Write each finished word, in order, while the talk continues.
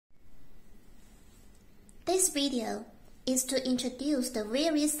This video is to introduce the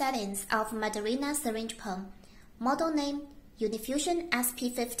various settings of MedRena syringe pump, model name UniFusion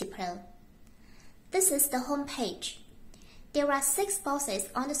SP50 Pro. This is the home page. There are 6 boxes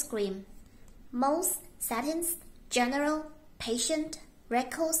on the screen: Modes, Settings, General, Patient,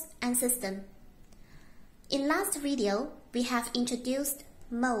 Records, and System. In last video, we have introduced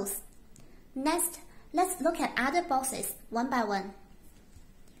Modes. Next, let's look at other boxes one by one.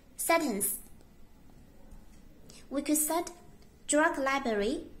 Settings. We could set drug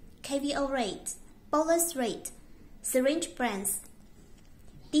library, KVO rate, bolus rate, syringe brands,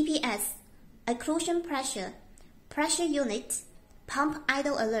 DPS, occlusion pressure, pressure unit, pump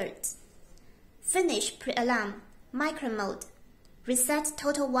idle alert, finish pre-alarm, micro mode, reset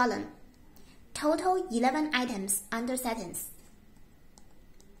total volume. Total 11 items under settings.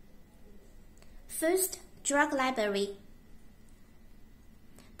 First, drug library.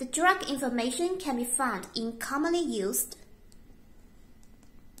 The drug information can be found in commonly used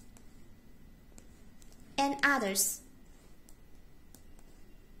and others.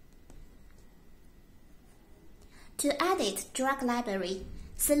 To edit drug library,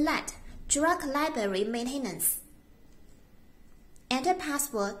 select Drug Library Maintenance. Enter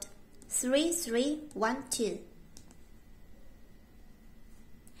password 3312.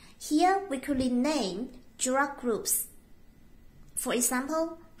 Here we could rename drug groups. For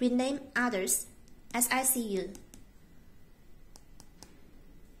example, rename others as ICU.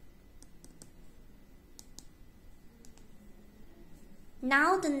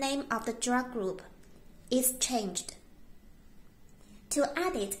 Now the name of the drug group is changed. To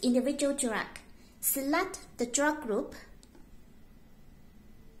edit individual drug, select the drug group,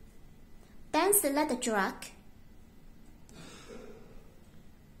 then select the drug.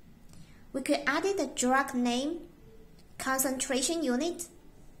 We could edit the drug name, concentration unit,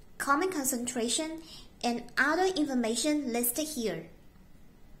 common concentration, and other information listed here.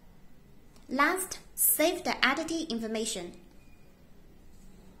 Last, save the edited information.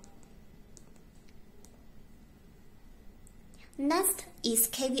 Next is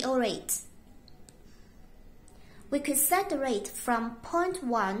KVO rate. We could set the rate from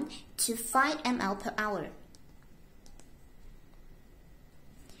 0.1 to 5 ml per hour.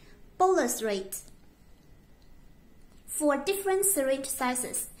 Bolus rate. For different syringe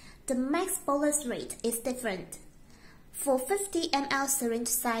sizes, the max bolus rate is different. For 50 ml syringe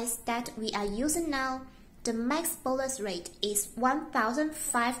size that we are using now, the max bolus rate is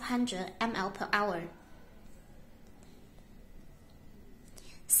 1,500 ml per hour.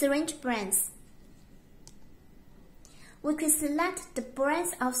 Syringe brands. We could select the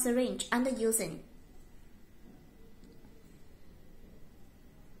brands of syringe under using.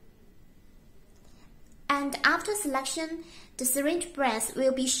 And after selection, the syringe brands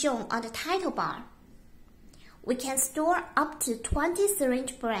will be shown on the title bar. We can store up to 20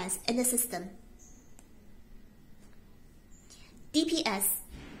 syringe brands in the system. DPS,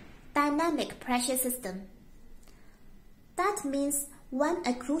 Dynamic Pressure System. That means when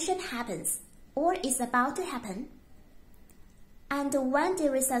occlusion happens or is about to happen, and when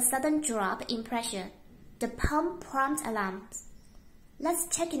there is a sudden drop in pressure, the pump prompt alarms. Let's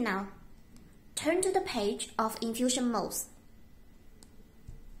check it now. Turn to the page of infusion modes.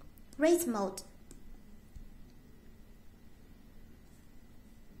 Rate mode.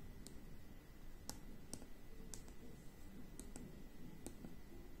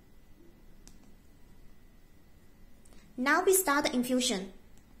 Now we start the infusion.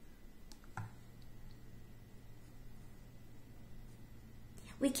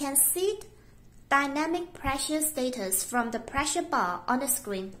 We can see dynamic pressure status from the pressure bar on the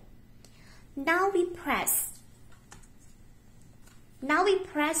screen. Now we press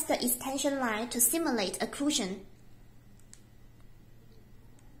the extension line to simulate occlusion.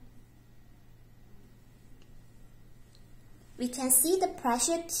 We can see the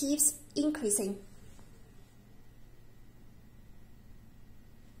pressure keeps increasing.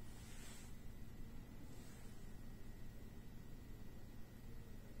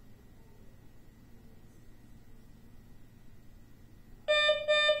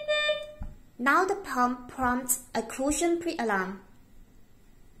 Now the pump prompts occlusion pre-alarm.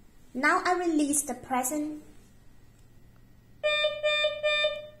 Now I release the present.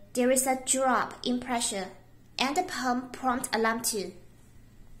 There is a drop in pressure and the pump prompt alarm too.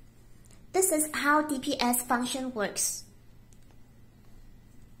 This is how DPS function works.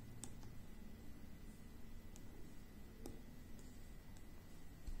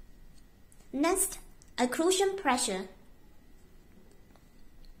 Next, occlusion pressure.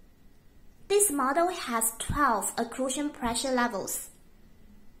 This model has 12 occlusion pressure levels.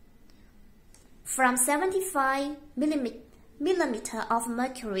 from 75 millimeter of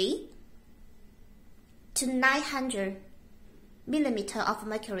mercury to 900 millimeter of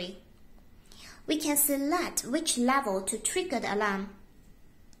mercury. We can select which level to trigger the alarm.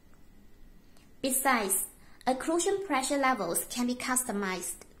 Besides, occlusion pressure levels can be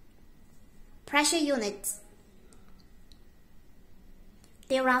customized. Pressure units.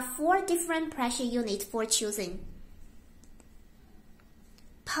 There are 4 different pressure units for choosing.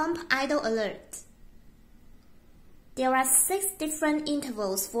 Pump idle alert. There are 6 different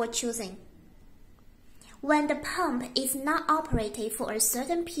intervals for choosing. When the pump is not operated for a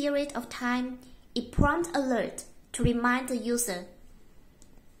certain period of time, it prompts alert to remind the user.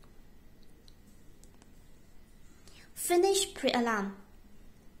 Finish pre-alarm.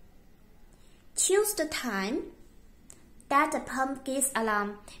 Choose the time that the pump gives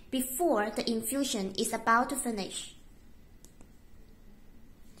alarm before the infusion is about to finish.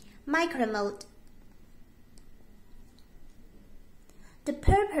 Micro mode. The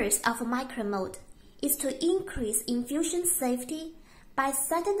purpose of micro mode is to increase infusion safety by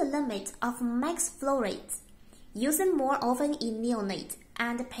setting the limit of max flow rate, using more often in neonate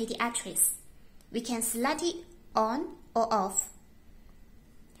and pediatrics. We can select it on or off.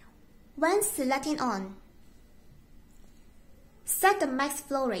 When selecting on, set the max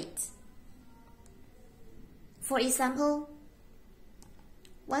flow rate. For example,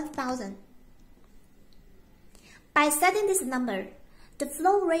 1000. By setting this number, the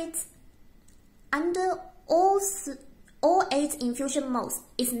flow rate under all 8 infusion modes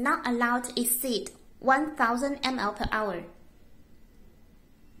is not allowed to exceed 1000 ml per hour.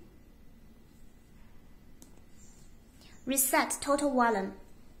 Reset total volume.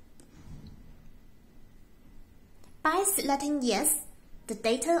 By selecting yes, the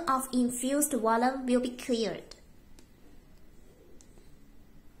data of infused volume will be cleared.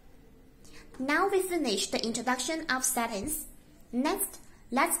 Now we finish the introduction of settings. Next,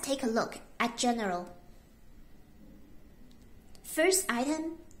 let's take a look at general. First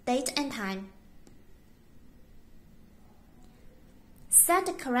item, date and time. Set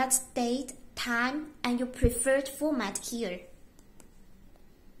the correct date, time, and your preferred format here.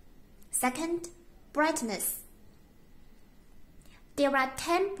 Second, brightness. There are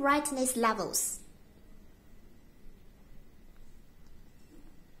 10 brightness levels.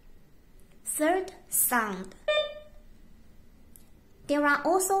 Third, sound. There are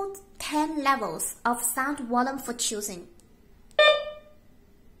also 10 levels of sound volume for choosing.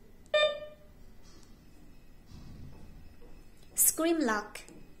 Scream lock.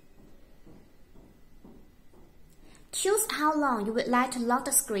 Choose how long you would like to lock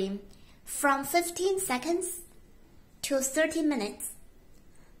the scream, from 15 seconds to 30 minutes.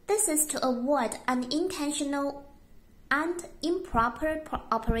 This is to avoid unintentional and improper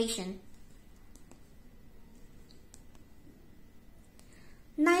operation.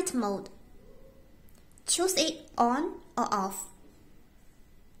 Night mode. Choose it on or off.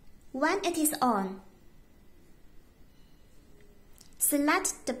 When it is on,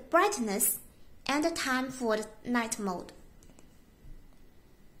 select the brightness and the time for the night mode.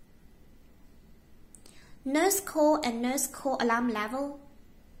 Nurse call and nurse call alarm level.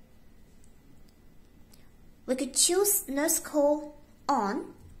 We could choose nurse call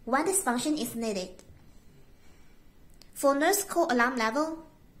on when this function is needed. For nurse call alarm level,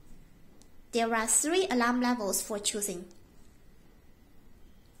 there are 3 alarm levels for choosing.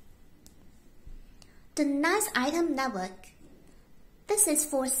 The next item, network. This is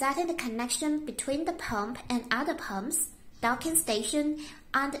for setting the connection between the pump and other pumps, docking station,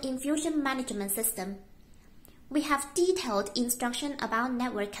 and the infusion management system. We have detailed instruction about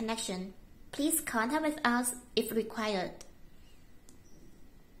network connection. Please contact with us if required.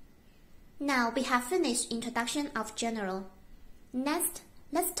 Now we have finished introduction of general. Next,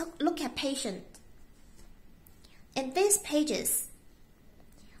 let's look at patient. In these pages,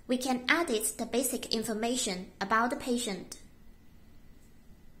 we can edit the basic information about the patient.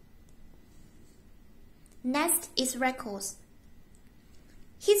 Next is records.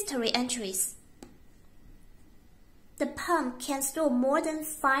 History entries. The pump can store more than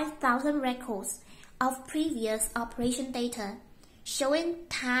 5,000 records of previous operation data, showing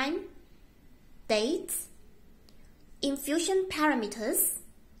time, dates, infusion parameters,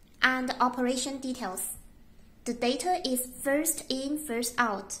 and operation details. The data is first in, first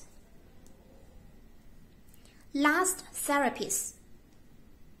out. Last therapies.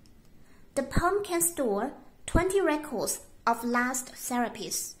 The pump can store 20 records of last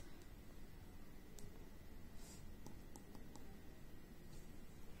therapies.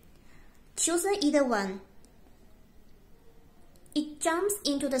 Choosing either one, it jumps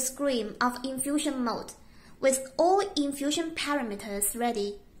into the screen of infusion mode with all infusion parameters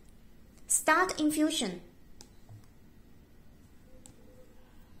ready. Start infusion.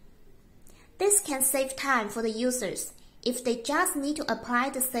 This can save time for the users if they just need to apply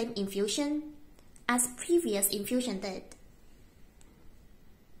the same infusion as previous infusion did.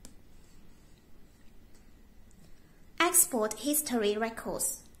 Export history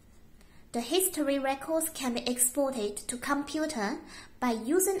records. The history records can be exported to computer by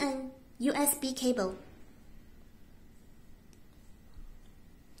using a USB cable.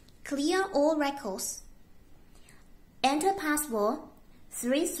 Clear all records. Enter password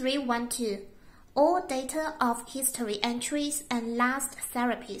 3312. All data of history entries and last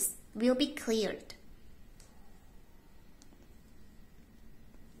therapies will be cleared.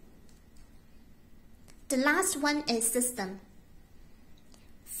 The last one is system.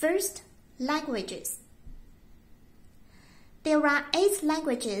 First, languages. There are 8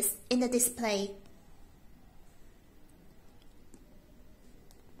 languages in the display.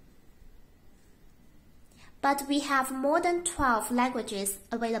 But we have more than 12 languages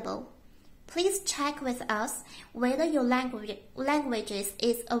available. Please check with us whether your languages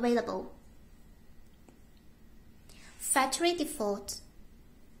is available. Factory default.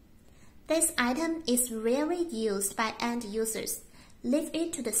 This item is rarely used by end users. Leave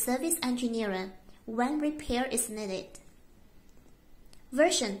it to the service engineer when repair is needed.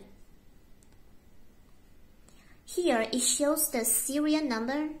 Version. Here it shows the serial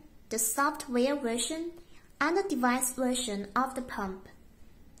number, the software version, and the device version of the pump.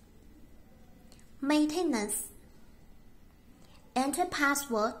 Maintenance. Enter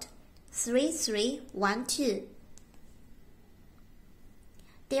password 3312.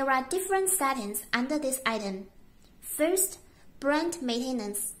 There are different settings under this item. First, brand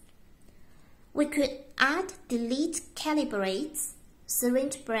maintenance. We could add, delete, calibrate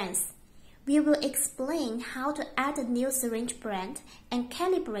syringe brands. We will explain how to add a new syringe brand and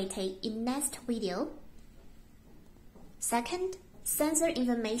calibrate it in next video. Second, sensor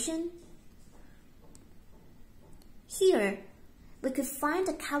information. Here, we could find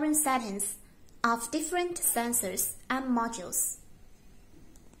the current settings of different sensors and modules.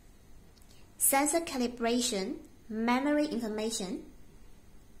 Sensor calibration, memory information.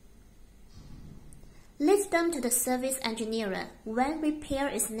 Leave them to the service engineer when repair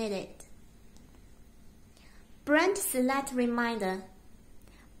is needed. Brand select reminder.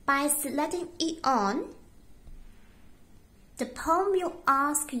 By selecting it on, the pump will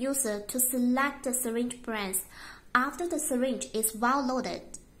ask user to select the syringe brands after the syringe is well loaded.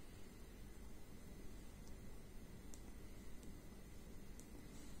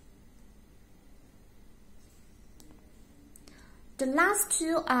 The last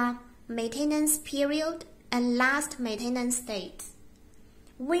two are maintenance period and last maintenance date,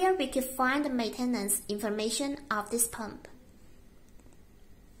 where we can find the maintenance information of this pump.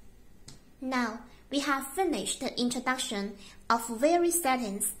 Now, we have finished the introduction of various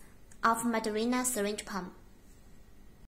settings of MedRena syringe pump.